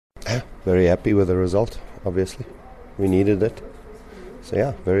Very happy with the result, obviously. We needed it. So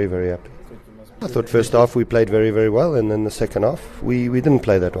yeah, very, very happy. I thought first half we played very, very well, and then the second half we didn't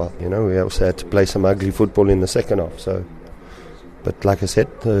play that well. We also had to play some ugly football in the second half. So, but like I said,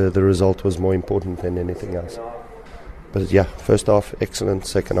 the result was more important than anything else. But yeah, first half excellent,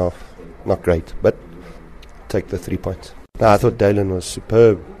 second half not great, but take the 3 points. I thought Dalen was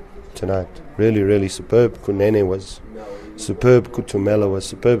superb tonight, really, really superb. Kunene was superb, Kutumela was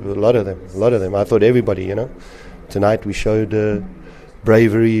superb, a lot of them. I thought everybody, Tonight we showed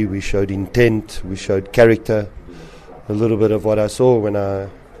bravery, we showed intent, we showed character, a little bit of what I saw when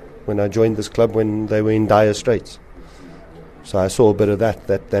I joined this club when they were in dire straits. So I saw a bit of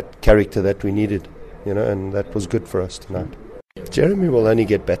that character that we needed, and that was good for us tonight. Jeremy will only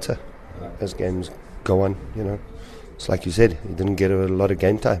get better as games go on, It's like you said, he didn't get a lot of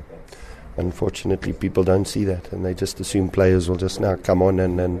game time. Unfortunately, people don't see that, and they just assume players will just now come on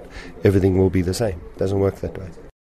and everything will be the same. It doesn't work that way.